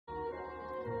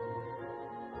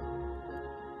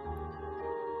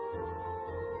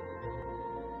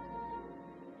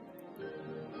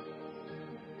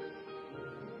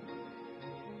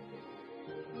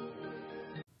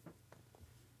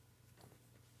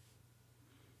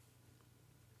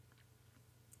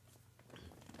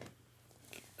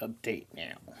Update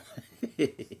now.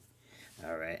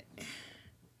 All right.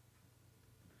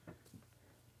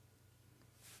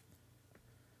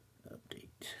 Update.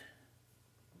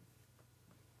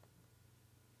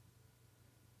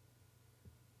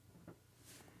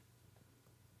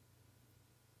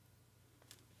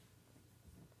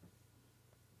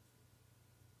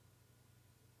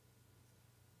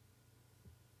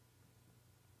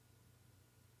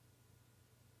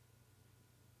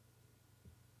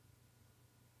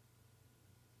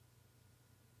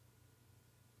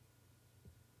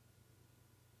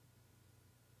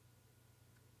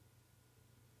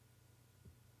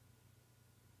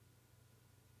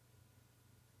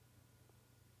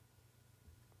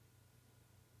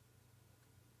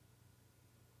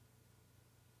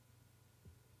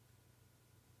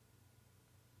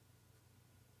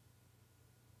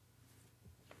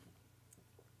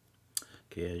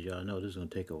 Okay, as y'all know, this is gonna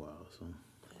take a while, so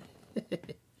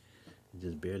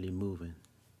just barely moving.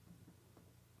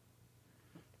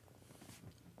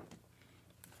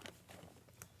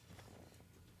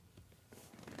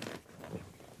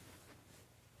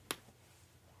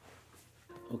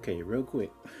 Okay, real quick,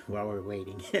 while we're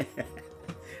waiting.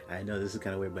 I know this is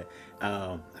kind of weird, but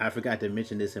I forgot to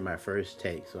mention this in my first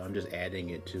take, so I'm just adding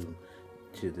it to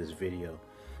this video.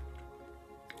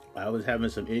 I was having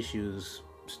some issues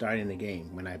starting the game.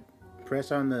 When I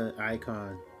press on the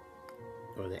icon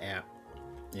or the app,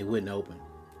 it wouldn't open.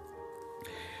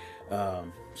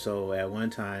 So at one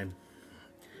time,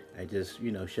 I just,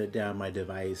 shut down my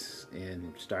device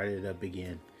and started it up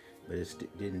again, but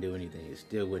it didn't do anything. It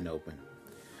still wouldn't open.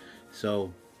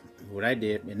 So what I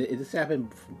did, and this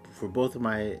happened for both of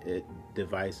my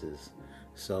devices,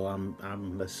 so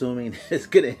I'm assuming it's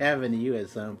gonna happen to you at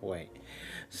some point.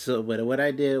 So, but what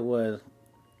I did was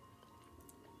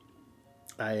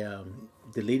I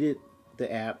deleted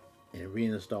the app and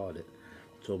reinstalled it.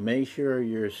 So make sure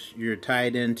you're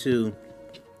tied into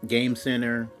Game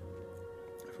Center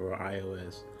for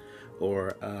iOS,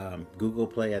 or Google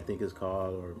Play, I think it's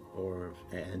called, or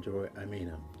Android. I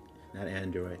mean, not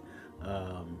Android.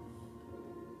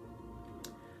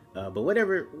 But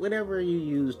whatever you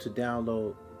use to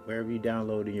download, wherever you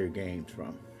downloading your games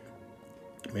from,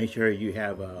 make sure you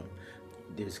have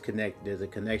there's a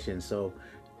connection, so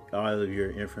all of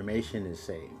your information is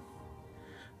saved.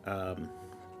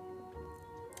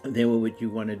 Then what you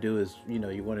want to do is,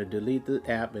 you want to delete the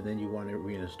app, and then you want to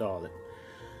reinstall it.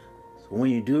 So when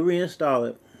you do reinstall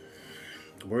it,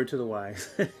 word to the wise,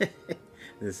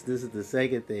 this is the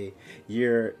second thing,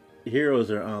 your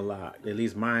heroes are unlocked. At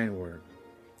least mine were.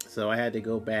 So I had to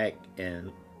go back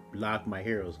and lock my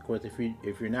heroes. Of course,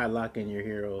 if you're not locking your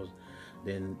heroes,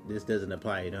 then this doesn't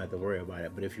apply. You don't have to worry about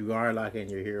it. But if you are locking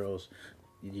your heroes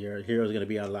are going to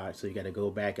be unlocked. So you got to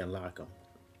go back and lock them.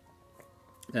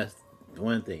 That's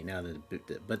one thing. Now,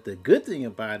 but the good thing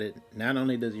about it, not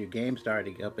only does your game start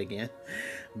up again,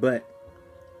 but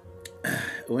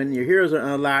when your heroes are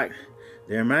unlocked,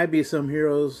 there might be some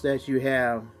heroes that you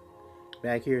have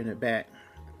back here in the back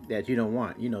that you don't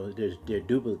want. They're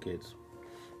duplicates.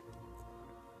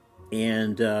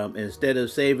 And instead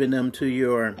of saving them to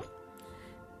your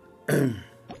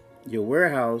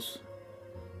warehouse,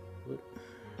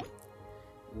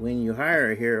 when you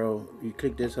hire a hero, you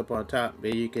click this up on top,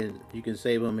 then you can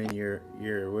save them in your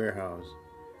warehouse,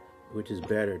 which is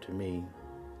better to me,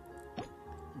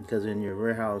 because in your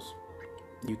warehouse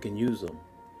you can use them.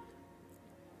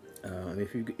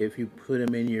 If you put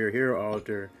them in your hero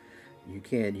altar, you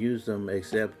can't use them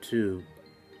except to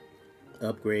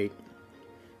upgrade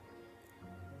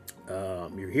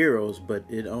your heroes, but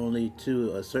it only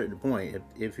to a certain point.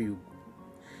 If you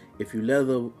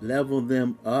level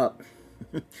them up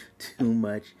too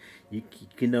much, you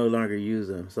can no longer use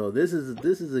them. So this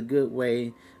is a good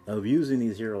way of using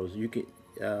these heroes. You can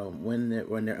when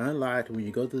they're unlocked, when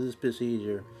you go through this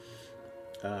procedure,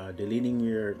 deleting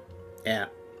your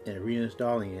app and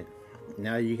reinstalling it,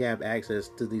 now you have access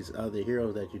to these other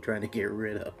heroes that you're trying to get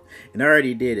rid of. And I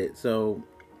already did it, so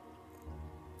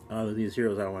all of these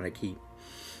heroes I want to keep.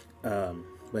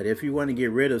 But if you want to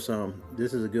get rid of some,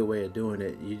 this is a good way of doing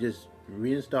it. You just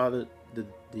reinstall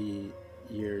the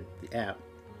app,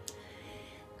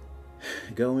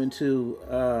 go into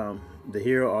the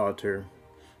hero altar,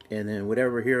 and then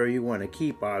whatever hero you want to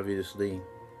keep, obviously,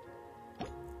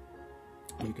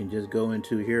 you can just go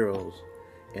into heroes,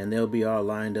 and they'll be all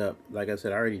lined up. Like I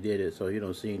said, I already did it, so you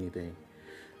don't see anything.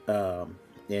 And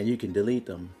you can delete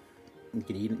them. You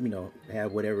can eat,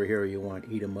 have whatever hero you want,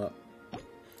 eat them up,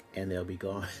 and they'll be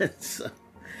gone. So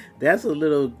that's a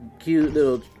little cute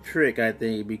little trick, I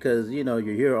think, because your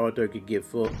hero altar could get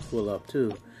full up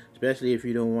too, especially if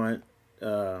you don't want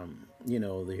you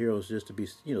know, the heroes just to be,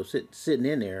 you know, sitting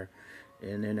in there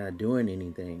and they're not doing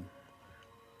anything.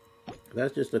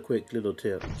 That's just a quick little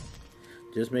tip.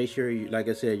 Just make sure you, like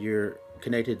I said, you're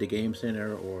connected to Game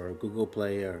Center or Google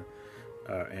Play or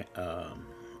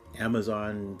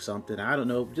Amazon something. I don't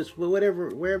know, just whatever,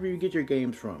 wherever you get your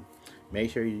games from.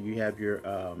 Make sure you have your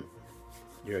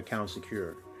account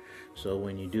secure. So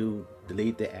when you do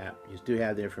delete the app, you still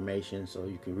have the information, so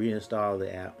you can reinstall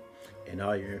the app, and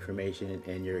all your information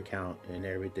and your account and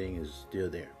everything is still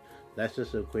there. That's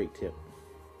just a quick tip.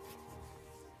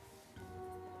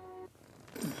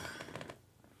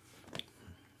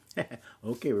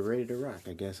 Okay, we're ready to rock,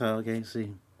 I guess. Okay,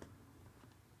 see.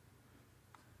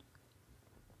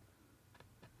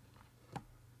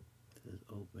 This is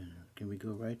open. Can we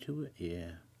go right to it?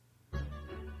 Yeah.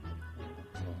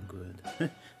 Oh, good.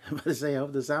 I'm about to say, I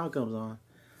hope the sound comes on.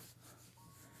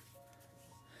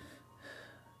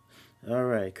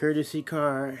 Alright, courtesy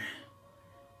card.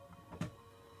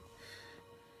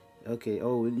 Okay,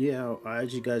 oh yeah,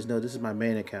 as you guys know, this is my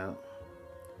main account.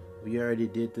 We already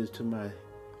did this to my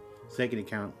second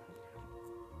account.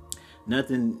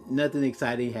 Nothing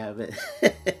exciting happened.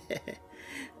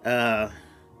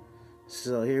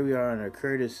 So here we are on our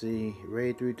courtesy.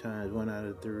 Raid 3 times, 1 out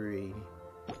of 3.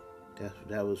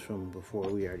 That was from before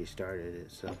we already started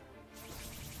it. So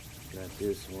got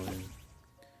this one.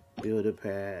 Build a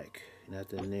pack.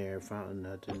 Nothing there. Fountain.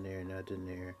 Nothing there. Nothing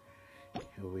there.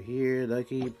 Over here,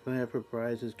 Lucky Plant for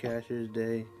Prizes, Cashier's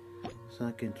Day,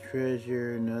 Sunken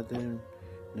Treasure, nothing,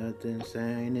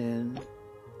 sign in.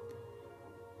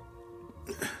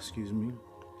 Excuse me.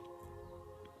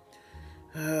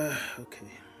 Okay.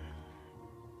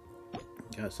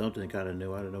 Got something kind of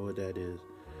new. I don't know what that is.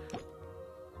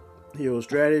 Hero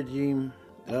strategy,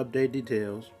 update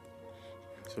details.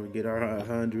 So we get our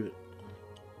 100.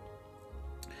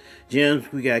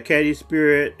 Gems, we got Catty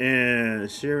Spirit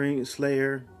and Searing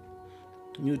Slayer,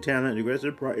 New Talent,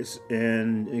 Aggressive Price,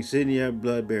 and Insignia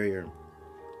Blood Barrier.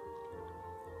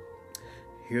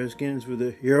 Hero skins for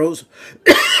the heroes.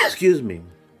 Excuse me.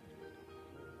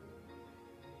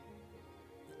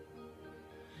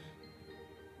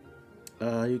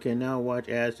 You can now watch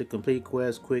ads to complete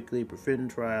quests quickly. Forbidden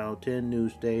Trial, 10 new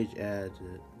stage ads.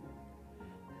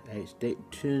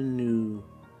 10 new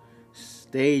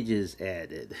stages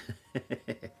added.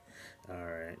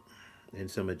 Alright,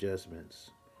 and some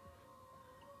adjustments.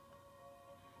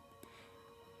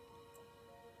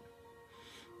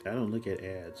 I don't look at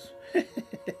ads.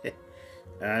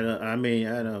 I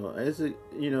don't. It's a,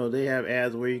 you know, they have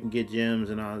ads where you can get gems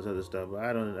and all this other stuff, but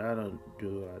I don't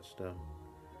do that stuff.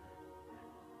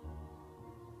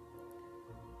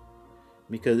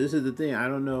 Because this is the thing, I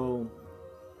don't know,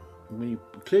 when you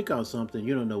click on something,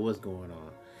 you don't know what's going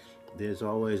on. There's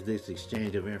always this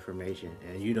exchange of information,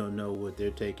 and you don't know what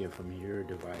they're taking from your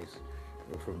device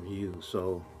or from you.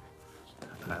 So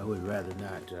I would rather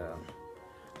not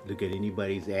look at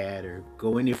anybody's ad or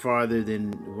go any farther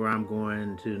than where I'm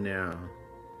going to now.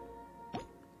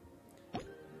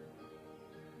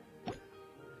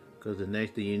 Because the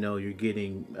next thing you know, you're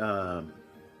getting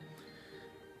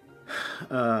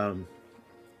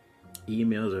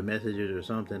emails or messages or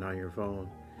something on your phone,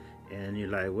 and you're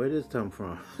like, where did this come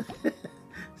from?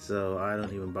 So I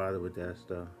don't even bother with that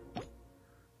stuff.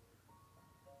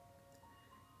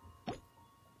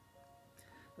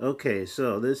 Okay,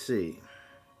 so let's see.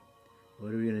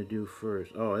 What are we gonna do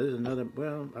first? Oh, there's another,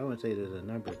 well, I wouldn't say there's a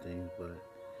number of things, but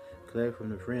collect from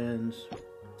the friends.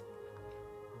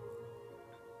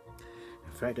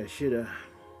 In fact, I should have.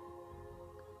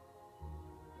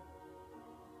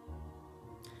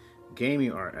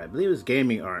 Gaming art. I believe it's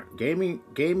gaming art.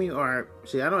 Gaming art.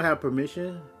 See, I don't have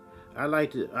permission. I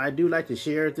do like to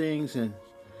share things, and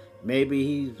maybe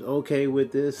he's okay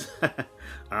with this.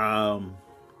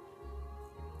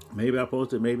 Maybe I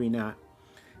posted, maybe not.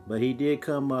 But he did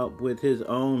come up with his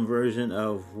own version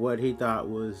of what he thought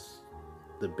was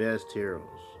the best heroes.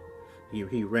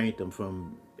 He ranked them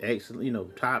from excellent, you know,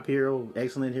 top hero,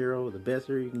 excellent hero, the best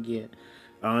hero you can get,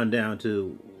 on down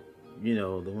to, you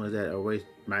know, the ones that are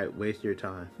might waste your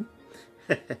time.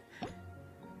 Okay.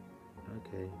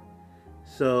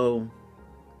 So,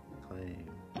 claim.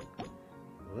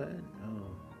 What?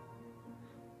 Oh.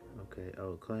 Okay.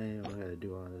 Oh, claim. I gotta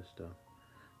do all this stuff.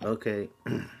 Okay.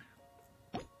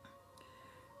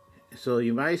 So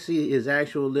you might see his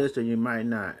actual list, or you might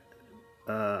not.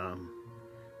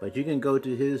 But you can go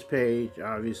to his page,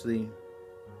 obviously.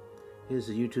 His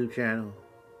YouTube channel,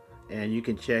 and you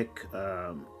can check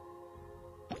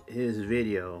his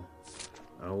video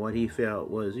on what he felt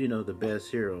was, you know, the best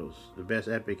heroes, the best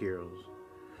epic heroes.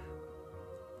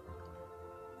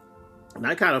 And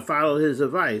I kind of followed his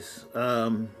advice.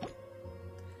 I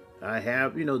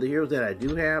have, you know, the heroes that I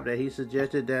do have that he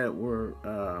suggested that were,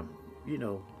 you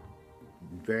know,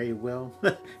 very well,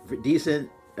 decent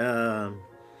heroes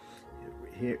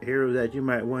that you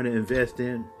might want to invest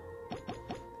in.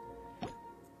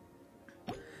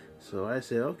 So I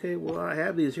said, okay, well, I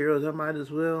have these heroes. I might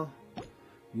as well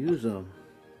use them.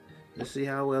 Let's see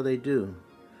how well they do.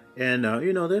 And,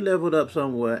 you know, they leveled up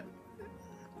somewhat.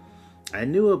 I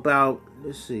knew about,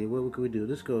 let's see, what could we do?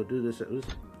 Let's go do this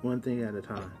one thing at a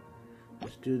time.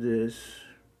 Let's do this.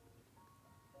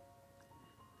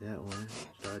 That one.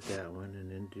 Start that one. And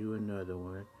then do another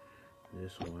one.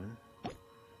 This one.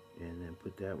 And then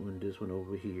put that one, this one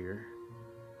over here.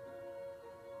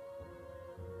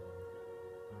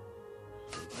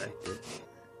 Select it.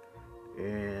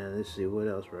 And let's see what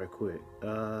else right quick.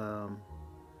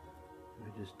 We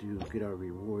just get our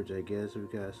rewards, I guess. We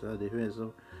got some defense.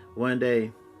 So one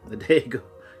day, a day ago,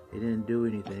 it didn't do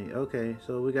anything. Okay,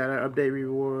 so we got our update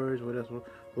rewards. What else?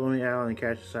 Blowing out and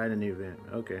catch a sight in the event.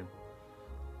 Okay.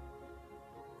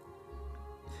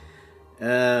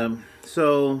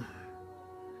 So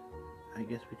I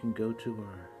guess we can go to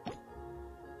our.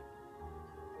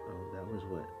 Oh, that was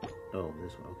what? Oh,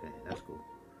 this one. Okay, that's cool.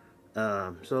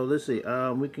 So let's see.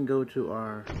 We can go to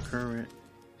our current.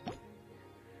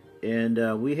 And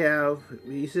we have,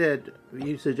 you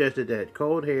suggested that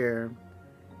cold hair,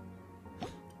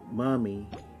 mommy,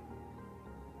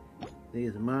 I think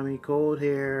it's mommy, cold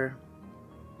hair,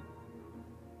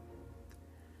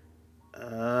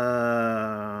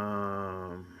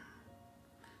 our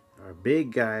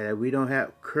big guy that we don't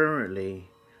have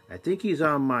currently, I think he's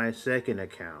on my second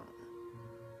account.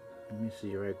 Let me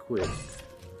see right quick.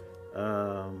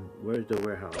 Where's the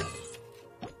warehouse?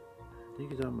 I think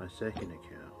he's on my second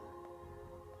account.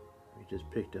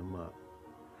 Just picked him up.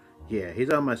 Yeah, he's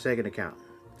on my second account.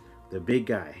 The big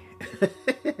guy.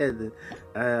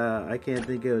 I can't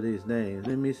think of his name.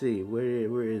 Let me see.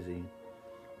 Where is he?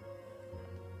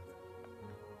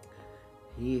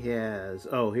 He has,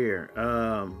 oh, here.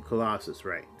 Colossus,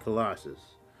 right.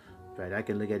 Colossus. Right, I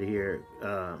can look at it here.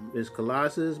 It's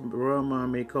Colossus, Royal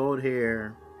Mommy, Cold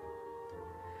Hair,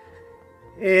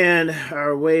 and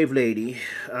our Wave Lady.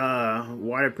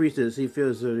 Water Priestess, he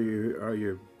feels that are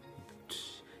your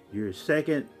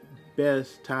second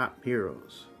best top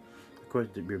heroes. Of course,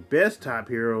 your best top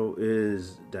hero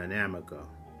is Dynamica.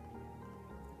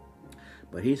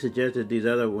 But he suggested these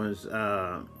other ones,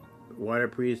 Water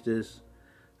Priestess,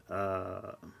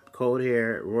 Cold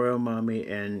Hair, Royal Mommy,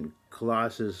 and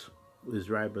Colossus was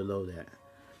right below that.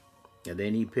 And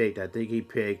then he picked, I think he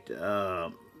picked,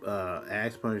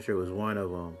 Axe Punisher was one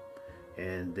of them.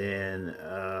 And then,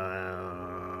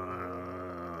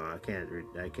 I can't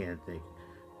think.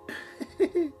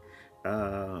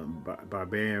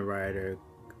 Barbarian Rider,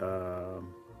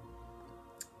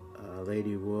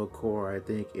 Lady Woolcore, I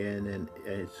think, and then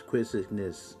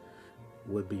Exquisiteness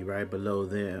would be right below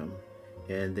them.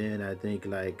 And then I think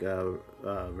like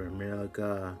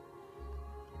Vermilica,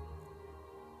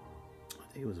 I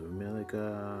think it was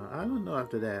Vermilica. I don't know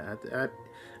after that.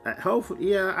 I hope,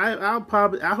 yeah, I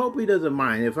hope he doesn't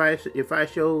mind if I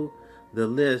show the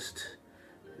list.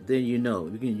 Then you know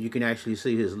you can actually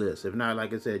see his list. If not,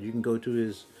 like I said, you can go to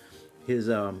his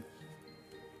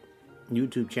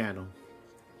YouTube channel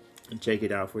and check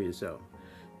it out for yourself.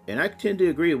 And I tend to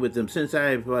agree with them since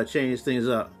I've changed things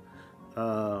up.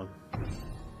 I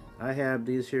have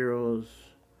these heroes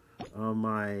on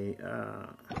my.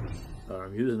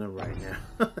 I'm using them right now.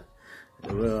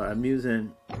 Well, I'm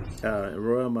using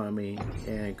Royal Mommy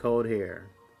and Cold Hair.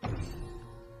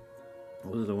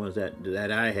 Those are the ones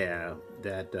that I have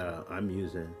that I'm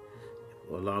using,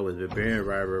 along with Barbarian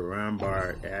Rider,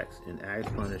 Rambar, Axe, and Axe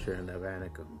Punisher, and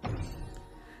Levanicum.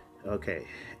 Okay,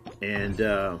 and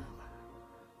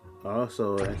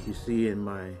also, as you see in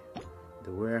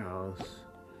the warehouse,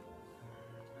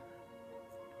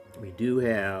 we do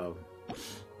have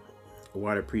a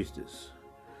Water Priestess.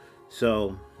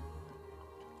 So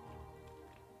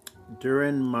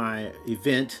during my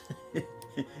event,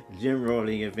 gym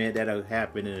rolling event that'll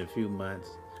happen in a few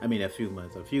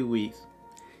weeks,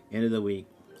 end of the week,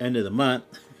 end of the month,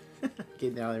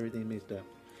 getting out everything mixed up.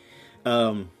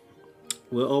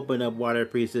 We'll open up Water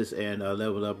Priestess and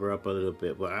level up her up a little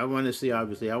bit. But I want to see,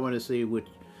 obviously,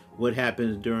 what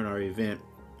happens during our event,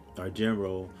 our gym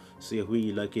roll. See if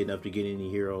we lucky enough to get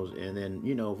any heroes, and then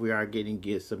if we are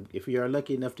if we are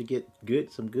lucky enough to get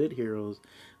some good heroes,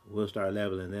 we'll start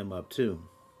leveling them up too.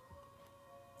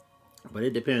 But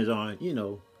it depends on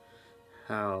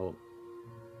how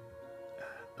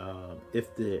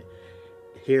if the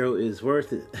hero is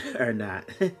worth it or not.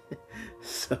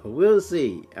 So we'll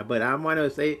see. But I want to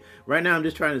say right now I'm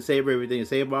just trying to save everything,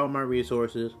 save all my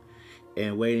resources,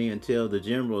 and waiting until the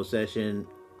general session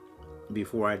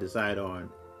before I decide on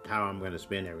how I'm going to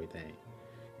spend everything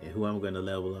and who I'm going to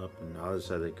level up and all this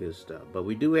other good stuff. But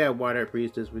we do have Water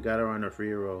Priestess. We got her on a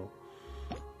free roll.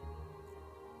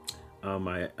 On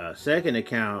my second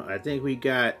account, I think we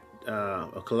got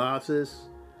a Colossus.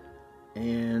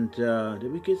 And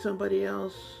did we get somebody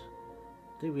else?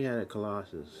 I think we had a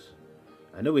Colossus.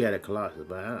 I know we had a Colossus,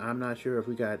 but I'm not sure if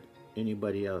we got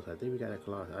anybody else. I think we got a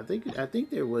Colossus. I think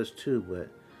there was two, but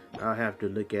I'll have to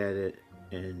look at it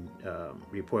and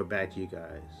report back to you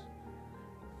guys.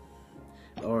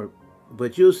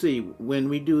 But you'll see when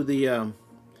we do the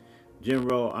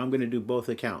general. I'm gonna do both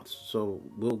accounts, so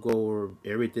we'll go over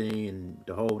everything in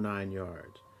the whole 9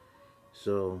 yards.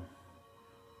 So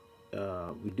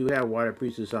we do have Water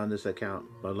Priestess on this account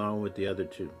along with the other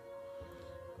two,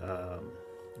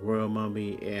 Royal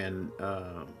Mummy and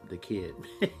the kid.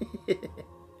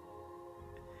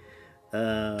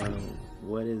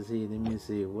 What is he? Let me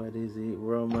see. What is he?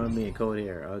 Royal Mummy and Cold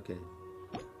Hair. Okay.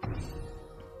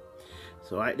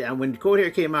 So when Cold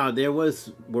Hair came out, there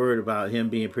was word about him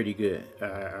being pretty good. I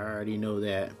already know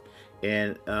that,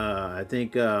 and I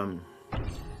think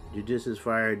Judicious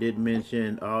Fire did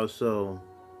mention also.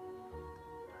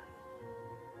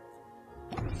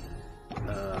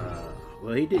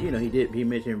 Well, he did. He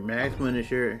mentioned Max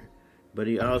Punisher, but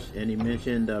he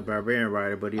mentioned Barbarian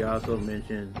Rider, but he also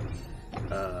mentioned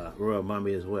Royal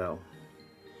Mummy as well.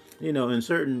 In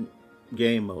certain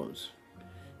game modes.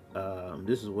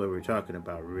 This is what we're talking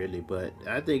about, really. But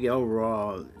I think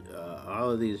overall,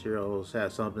 all of these heroes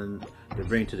have something to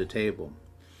bring to the table.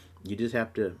 You just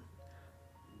have to,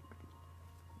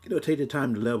 take the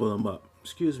time to level them up.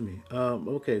 Excuse me.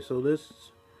 Okay, so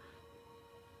let's.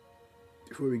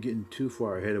 Before we're getting too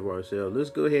far ahead of ourselves, let's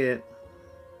go ahead,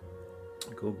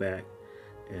 go back,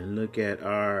 and look at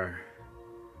our.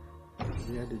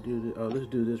 We had to do this. Oh, let's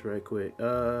do this right quick.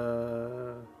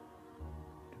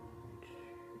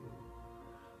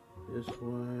 This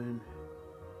one.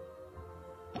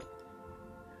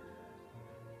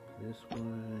 This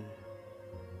one.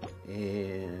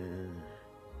 And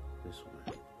this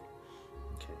one.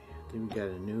 Okay. I think we got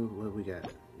a new. What we got?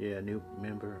 Yeah, a new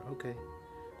member. Okay.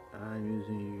 I'm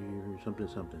using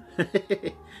something.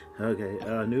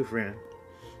 Okay, new friend.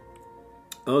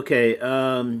 Okay,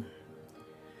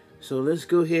 so let's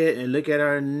go ahead and look at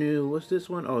our new, what's this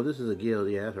one? Oh, this is a guild.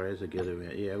 Yeah, that's right, it's a guild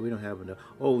event. Yeah, we don't have enough.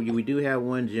 Oh, we do have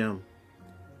one gem.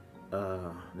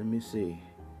 Let me see.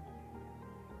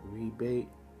 Rebate.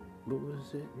 What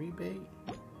was it? Rebate?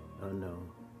 Oh, no.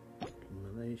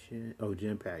 Accumulation. Oh,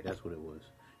 gem pack. That's what it was.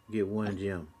 Get one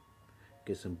gem.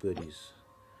 Get some goodies.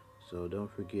 So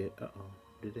don't forget. Uh-oh.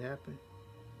 Did it happen?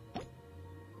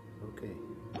 Okay.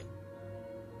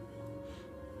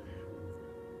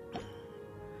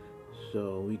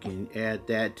 So we can add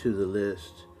that to the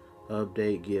list.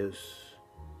 Update gifts.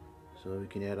 So we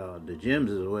can add all the gems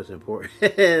is what's important.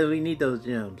 We need those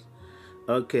gems.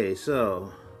 Okay,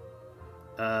 so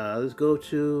let's go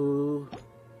to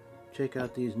check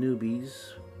out these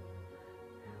newbies.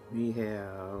 We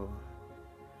have,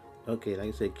 okay, like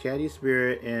I said, Catty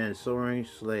Spirit and Soaring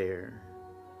Slayer.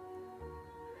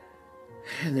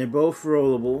 And they're both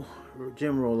rollable,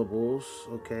 gem rollables.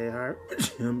 Okay,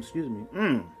 excuse me.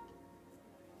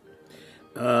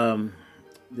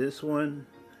 This one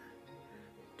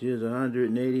deals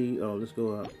 180. Oh, let's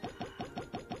go up.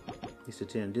 It's a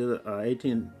 10. Deal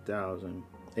 18,000,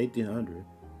 1,800,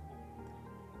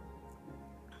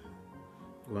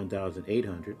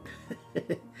 1,800.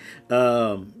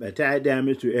 Attack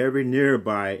damage to every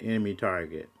nearby enemy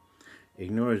target.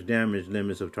 Ignores damage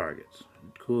limits of targets.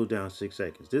 Cool down 6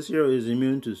 seconds. This hero is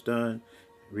immune to stun.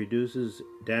 Reduces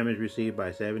damage received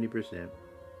by 70%.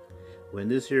 When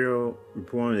this hero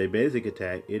performs a basic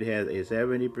attack, it has a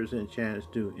 70% chance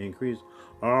to increase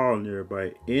all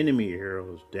nearby enemy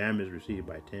heroes' damage received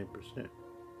by 10%. So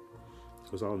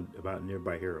it's all about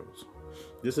nearby heroes.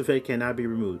 This effect cannot be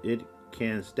removed. It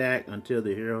can stack until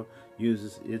the hero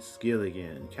uses its skill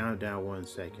again. Count down 1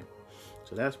 second.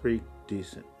 So that's pretty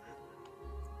decent.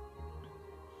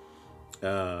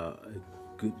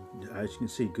 Good, as you can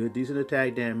see, good, decent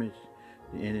attack damage,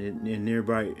 and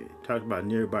nearby. Talk about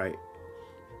nearby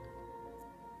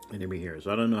enemy here.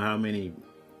 So I don't know how many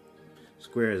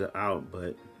squares are out,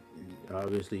 but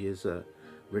obviously it's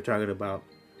we're talking about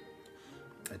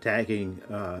attacking.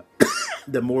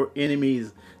 The more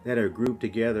enemies that are grouped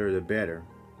together, the better.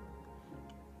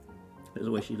 This is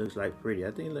what she looks like. Pretty. I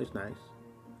think it looks nice.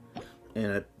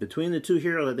 And between the two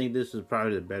heroes, I think this is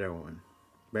probably the better one.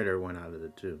 better one out of the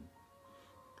two.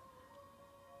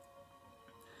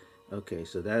 Okay,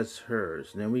 so that's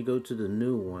hers. Then we go to the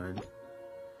new one,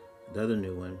 the other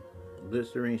new one,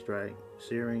 Blistering Strike,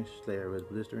 Searing Slayer with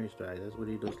Blistering Strike. That's what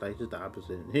he looks like, just the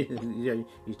opposite. Yeah,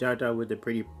 he starts out with the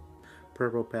pretty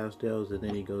purple pastels, and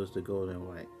then he goes to gold and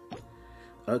white.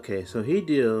 Okay, so he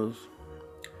deals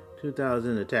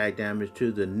 2,000 attack damage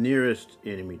to the nearest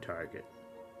enemy target.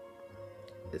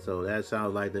 So that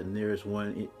sounds like the nearest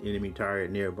one enemy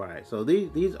target nearby. So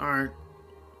these aren't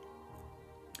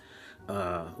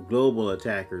global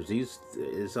attackers.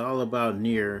 It's all about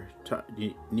near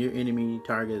enemy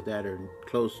targets that are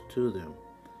close to them.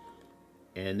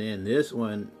 And then this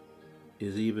one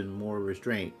is even more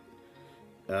restraint.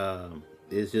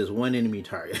 It's just one enemy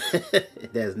target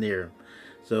that's near him.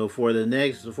 So for the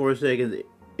next 4 seconds,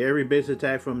 every base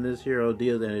attack from this hero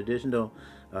deals an additional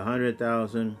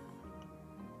 100,000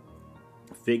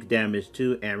 fixed damage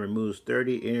to and removes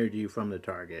 30 energy from the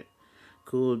target.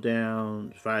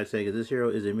 Cooldown 5 seconds. This hero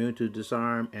is immune to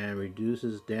disarm and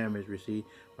reduces damage received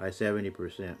by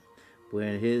 70%.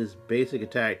 When his basic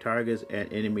attack targets an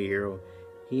enemy hero,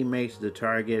 he makes the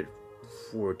target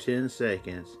for 10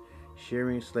 seconds.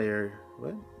 Searing Slayer.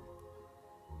 What?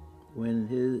 When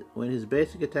his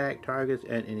basic attack targets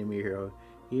an enemy hero,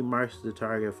 he marks the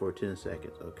target for 10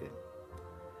 seconds. Okay.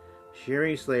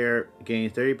 Searing Slayer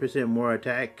gains 30% more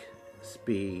attack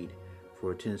speed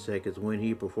for 10 seconds when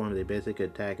he performs a basic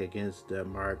attack against the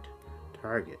marked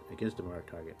target.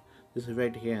 This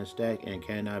effect can stack and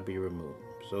cannot be removed.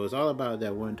 So it's all about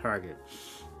that one target.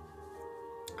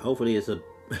 Hopefully it's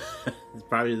it's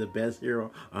probably the best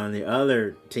hero on the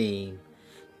other team.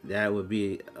 That would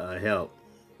be a help.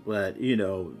 But, you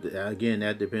know, again,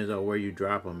 that depends on where you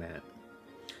drop them at.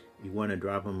 You want to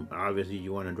drop them, obviously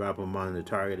you want to drop them on the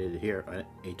targeted hero,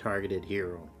 a targeted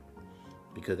hero,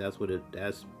 because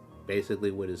that's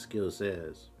basically what his skill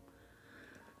says.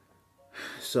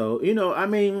 So, you know, I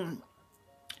mean,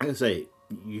 like I say,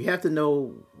 you have to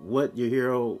know what your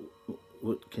hero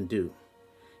can do,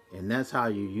 and that's how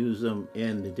you use them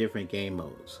in the different game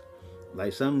modes.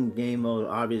 Like some game mode,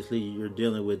 obviously you're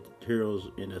dealing with heroes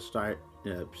in a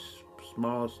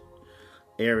small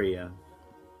area,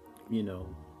 you know,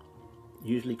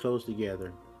 usually close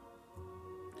together.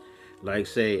 Like,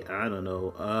 say, I don't know,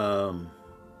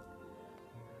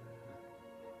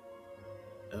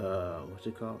 what's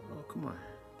it called? Oh, come on.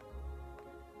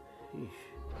 Eesh.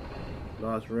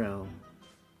 Lost Realm.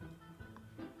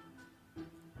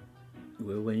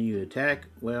 Well, when you attack,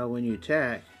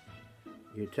 you're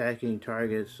attacking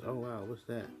targets. Oh, wow, what's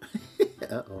that?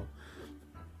 Uh-oh.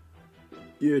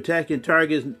 You're attacking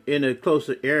targets in a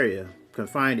closer area,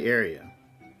 confined area.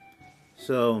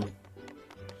 So,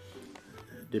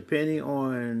 depending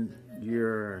on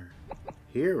your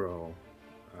hero,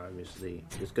 obviously,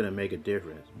 it's going to make a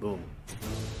difference. Boom.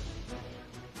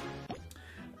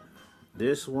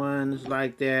 This one's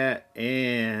like that,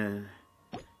 and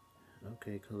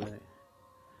okay, collect.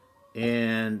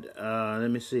 And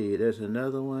let me see. There's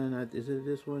another one. Is it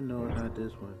this one? No, not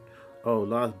this one. Oh,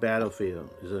 Lost Battlefield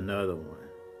is another one.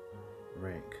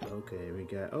 Rank. Okay, we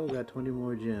got 20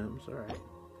 more gems. All right.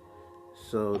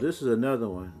 So this is another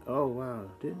one. Oh wow,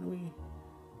 didn't we?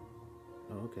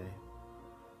 Oh, okay.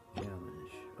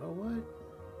 Challenge. Oh what?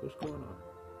 What's going on?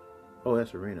 Oh,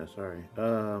 that's arena. Sorry.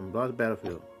 Lost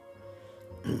Battlefield.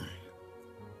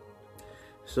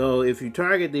 So if you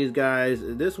target these guys,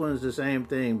 this one's the same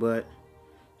thing, but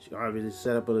it's obviously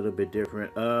set up a little bit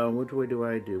different. Which way do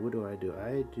I do? What do? I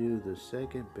do the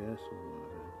second best one.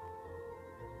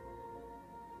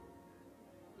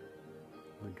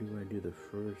 Or do I do the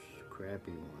first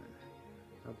crappy one?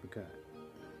 I forgot.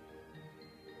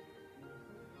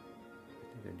 I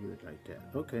think I do it like that.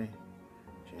 Okay.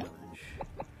 Challenge.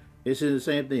 It's in the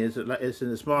same thing. It's in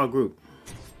a small group.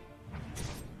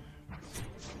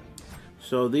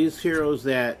 So these heroes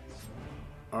that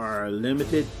are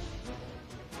limited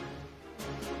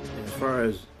as far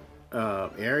as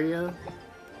area,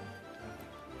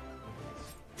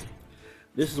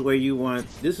 this is where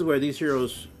these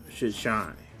heroes should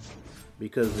shine,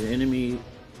 because the enemy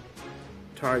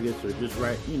targets are just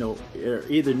right, you know,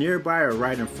 either nearby or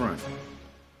right in front.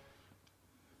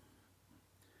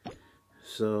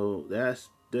 So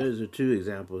those are two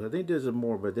examples. I think there's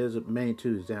more, but there's a main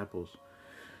two examples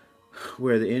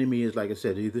where the enemy is, like I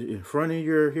said, either in front of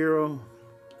your hero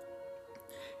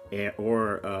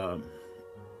or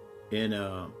in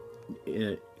a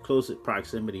close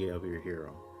proximity of your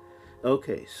hero.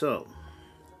 Okay, so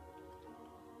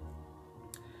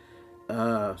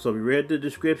we read the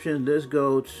description. Let's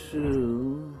go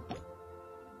to,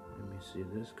 let me see,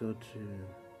 let's go to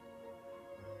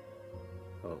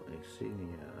Oh,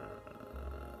 insignia.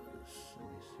 Let me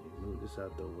see. Move this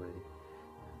out the way.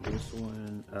 This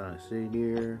one,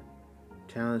 insignia.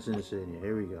 Talents insignia.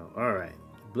 Here we go. All right.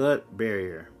 Blood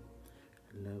barrier.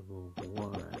 Level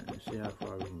 1. Let's see how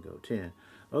far we can go. 10.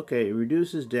 Okay. It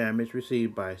reduces damage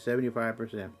received by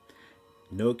 75%.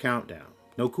 No countdown.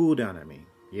 No cooldown, I mean.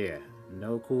 Yeah.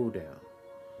 No cooldown.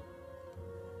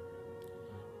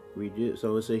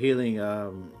 So it's a healing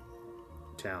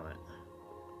talent.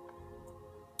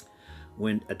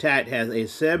 When attacked, has a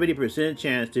 70%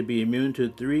 chance to be immune to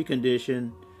 3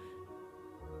 condition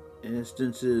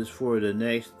instances for the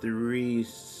next 3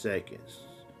 seconds.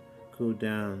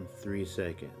 Cooldown 3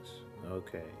 seconds.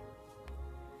 Okay.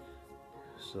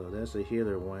 So that's a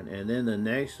healer one. And then the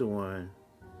next one,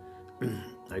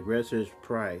 aggressor's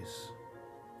price.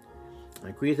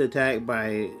 Increase attack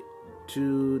by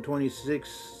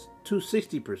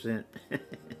 260%.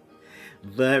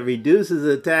 But reduces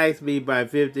attack speed by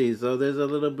 50. So there's a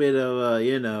little bit of,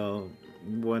 you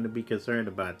want to be concerned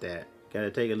about that. Got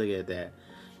to take a look at that.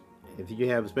 If you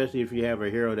have, especially if you have a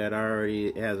hero that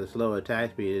already has a slow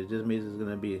attack speed, it just means it's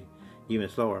going to be even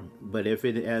slower. But if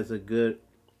it has if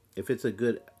it's a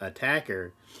good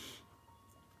attacker,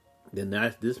 then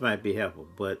this might be helpful.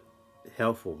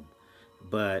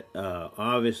 But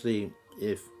obviously,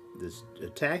 if this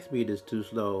attack speed is too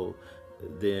slow,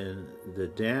 then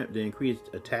the increased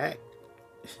attack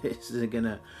isn't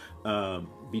gonna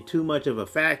be too much of a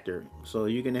factor. So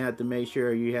you're gonna have to make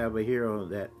sure you have a hero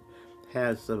that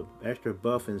has some extra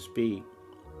buff and speed,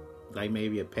 like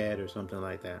maybe a pet or something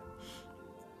like that,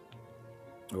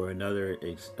 or another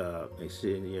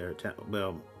insignia.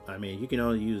 Well, I mean, you can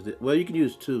only use it. Well, you can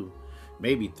use 2,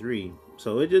 maybe 3.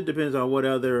 So it just depends on what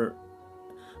other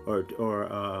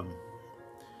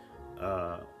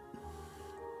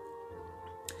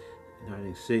not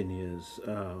insignias,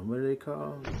 what are they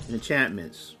called?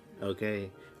 Enchantments,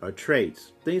 okay, or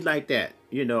traits, things like that.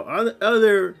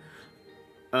 Other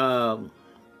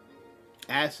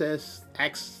access,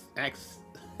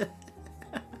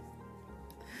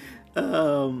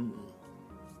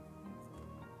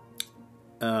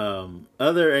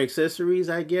 other accessories,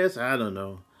 I guess. I don't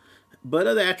know, but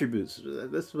other attributes.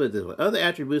 Let's put it this way: other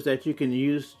attributes that you can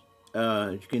use,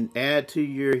 you can add to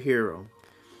your hero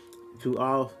to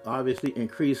obviously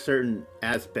increase certain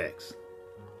aspects.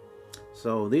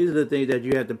 So these are the things that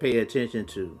you have to pay attention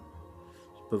to.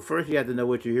 But first you have to know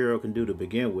what your hero can do to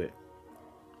begin with.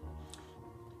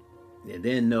 And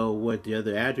then know what the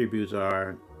other attributes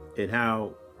are and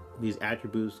how these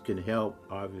attributes can help,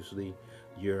 obviously,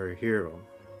 your hero.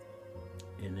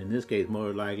 And in this case,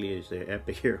 more likely it's their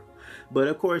epic hero. But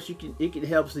of course, it can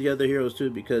help the other heroes too,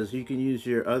 because you can use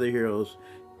your other heroes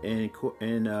in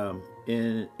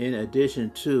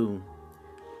addition to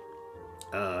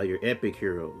your epic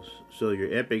heroes. So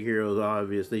your epic heroes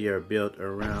obviously are built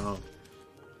around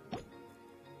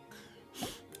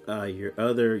your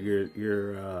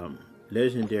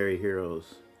legendary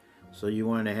heroes. So you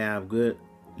want to have good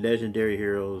legendary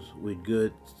heroes with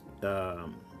good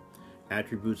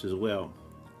attributes as well,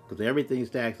 because everything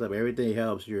stacks up. Everything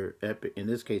helps your epic, in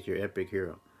this case your epic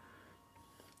hero.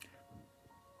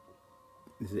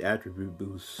 This is the attribute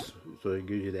boost, so it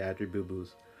gives you the attribute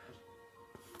boost.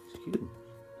 Excuse me.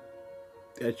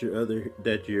 That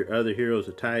your other heroes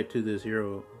are tied to this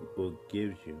hero will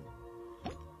give you.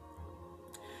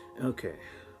 Okay,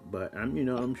 but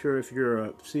I'm sure if you're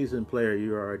a seasoned player,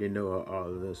 you already know all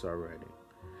of this already.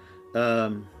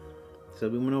 So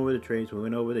we went over the traits, we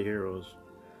went over the heroes.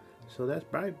 So that's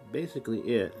basically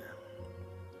it.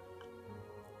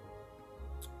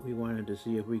 We wanted to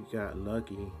see if we got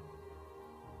lucky.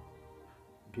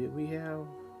 Did we have?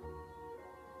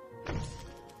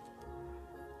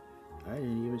 I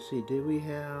didn't even see. Did we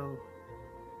have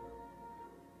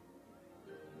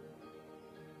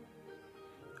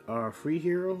our free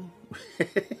hero?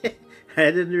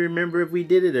 I didn't remember if we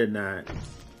did it or not.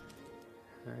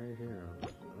 High heroes.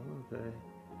 Okay.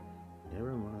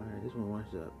 Never mind. This one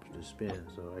wants to spin,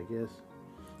 so I guess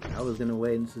I was gonna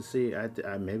wait and to see.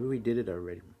 Maybe we did it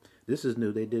already. This is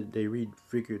new. They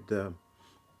refigured the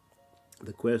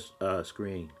quest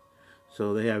screen,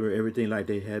 so they have everything like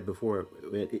they had before.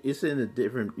 It's in a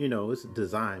different, it's a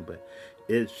design, but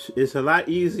it's a lot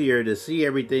easier to see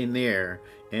everything there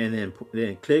and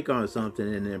then click on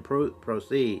something and then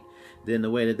proceed than the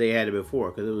way that they had it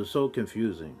before, because it was so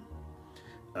confusing.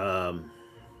 But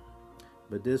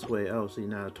this way, oh, see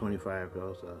now $25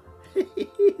 also.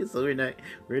 So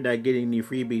we're not getting any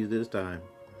freebies this time.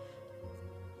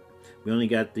 We only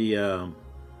got the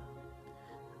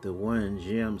one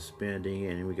gem spending,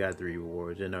 and we got the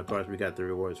rewards, and of course we got the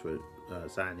rewards for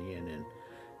signing in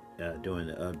during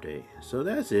the update. So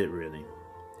that's it, really.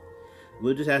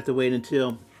 We'll just have to wait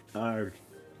until our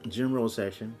general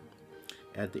session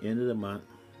at the end of the month.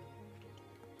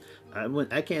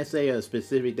 I can't say a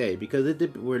specific date because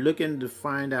we're looking to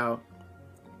find out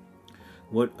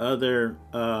what other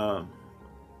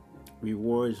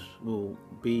rewards will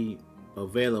be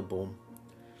available,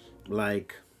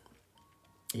 like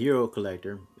Hero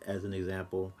Collector, as an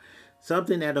example.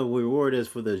 Something that'll reward us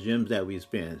for the gems that we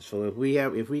spend. So if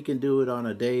we can do it on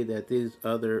a day that these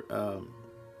other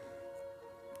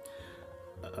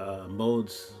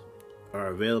modes are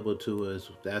available to us,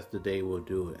 that's the day we'll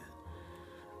do it.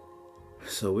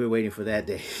 So we're waiting for that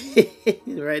day.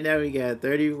 Right now we got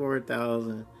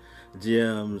 34,000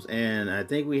 gems, and I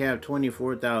think we have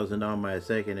 24,000 on my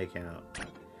second account.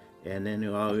 And then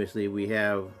obviously we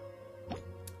have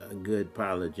a good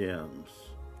pile of gems.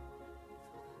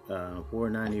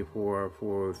 494,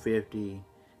 450,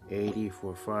 80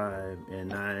 for 5, and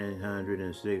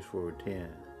 906 for 10.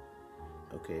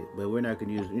 Okay, but we're not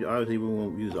going to use, obviously we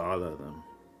won't use all of them.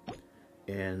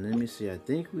 And let me see, I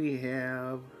think we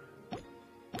have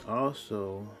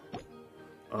also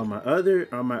on my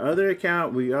other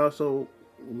account, we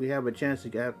have a chance to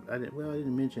get, I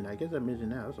didn't mention, I guess I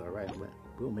mentioned now, it's all right, but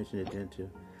we'll mention it then too.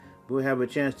 We'll have a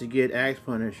chance to get Axe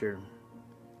Punisher.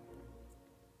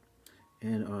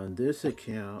 And on this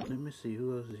account, let me see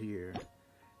who else is here.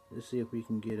 Let's see if we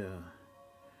can get a,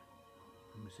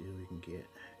 let me see who we can get.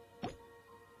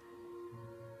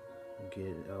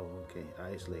 Oh, okay,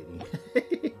 Ice Lady.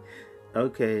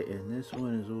 Okay, and this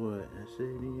one is what?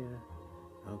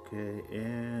 Okay,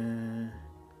 and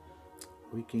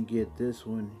we can get this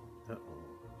one. Oh,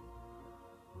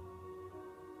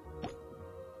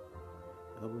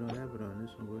 we don't have it on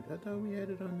this one. I thought we had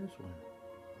it on this one.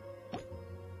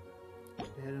 I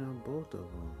had it on both of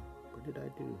them. What did I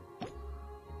do?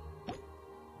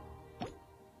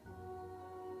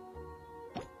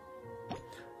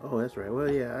 Oh, that's right. Well,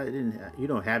 yeah, I didn't. You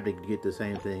don't have to get the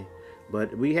same thing,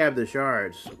 but we have the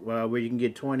shards. Well, where you can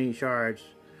get 20 shards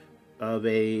of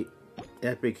a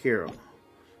epic hero,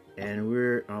 and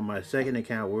we're on my second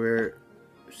account. We're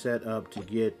set up to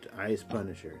get Ice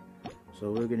Punisher,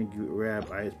 so we're gonna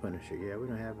grab Ice Punisher. Yeah, we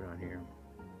don't have it on here,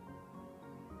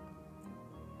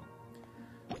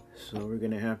 so we're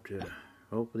gonna have to.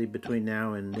 Hopefully, between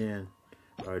now and then,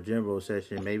 our general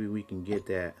session, maybe we can get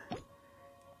that.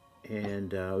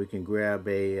 And we can grab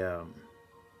a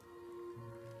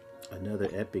another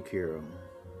epic hero.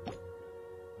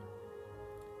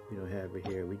 We don't have it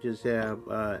here. We just have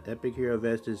epic hero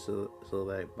vestige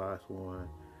select box 1,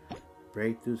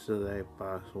 breakthrough select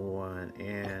box 1,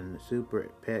 and super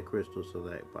pet crystal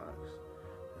select box.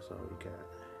 That's all we got.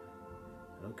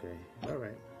 Okay, all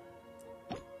right.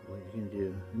 What you can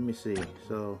do? Let me see.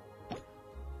 So.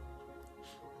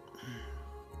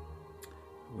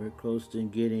 We're close to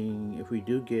getting, if we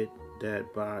do get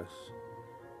that box,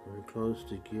 we're close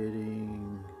to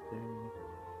getting,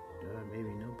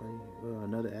 maybe nobody, well,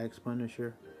 another Axe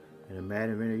Punisher and a Mad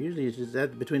Inventor. Usually it's just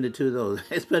that between the two of those,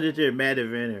 Axe Punisher and Mad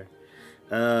Inventor.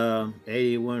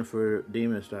 81 for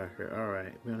Demon Stalker.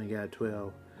 Alright, we only got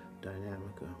 12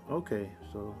 Dynamica. Okay,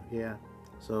 so yeah.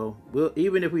 So we'll,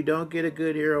 even if we don't get a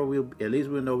good hero, at least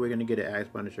we'll know we're going to get an Axe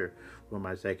Punisher for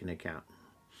my second account.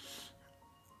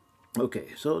 Okay,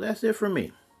 so that's it for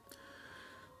me.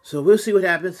 So we'll see what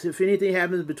happens. If anything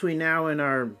happens between now and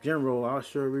our general, I'll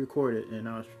sure record it and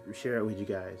I'll share it with you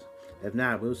guys. If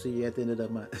not, we'll see you at the end of the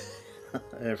month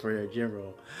for our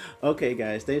general. Okay,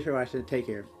 guys, thanks for watching. Take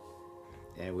care,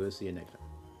 and we'll see you next time.